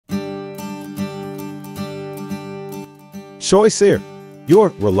Choice Air, your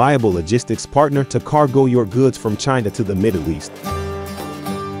reliable logistics partner to cargo your goods from China to the Middle East.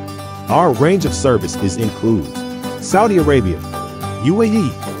 Our range of services includes Saudi Arabia, UAE,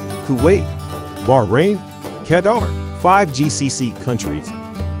 Kuwait, Bahrain, Qatar, 5 GCC countries.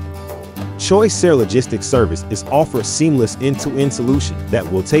 Choice Air Logistics Service offers a seamless end-to-end solution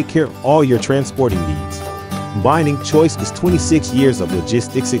that will take care of all your transporting needs. Combining Choice's 26 years of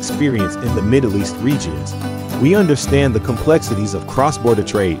logistics experience in the Middle East regions, we understand the complexities of cross-border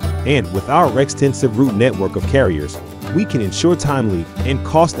trade, and with our extensive route network of carriers, we can ensure timely and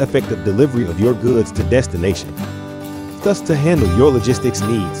cost-effective delivery of your goods to destination. Thus, to handle your logistics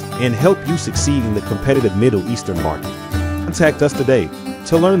needs and help you succeed in the competitive Middle Eastern market. Contact us today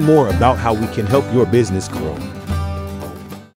to learn more about how we can help your business grow.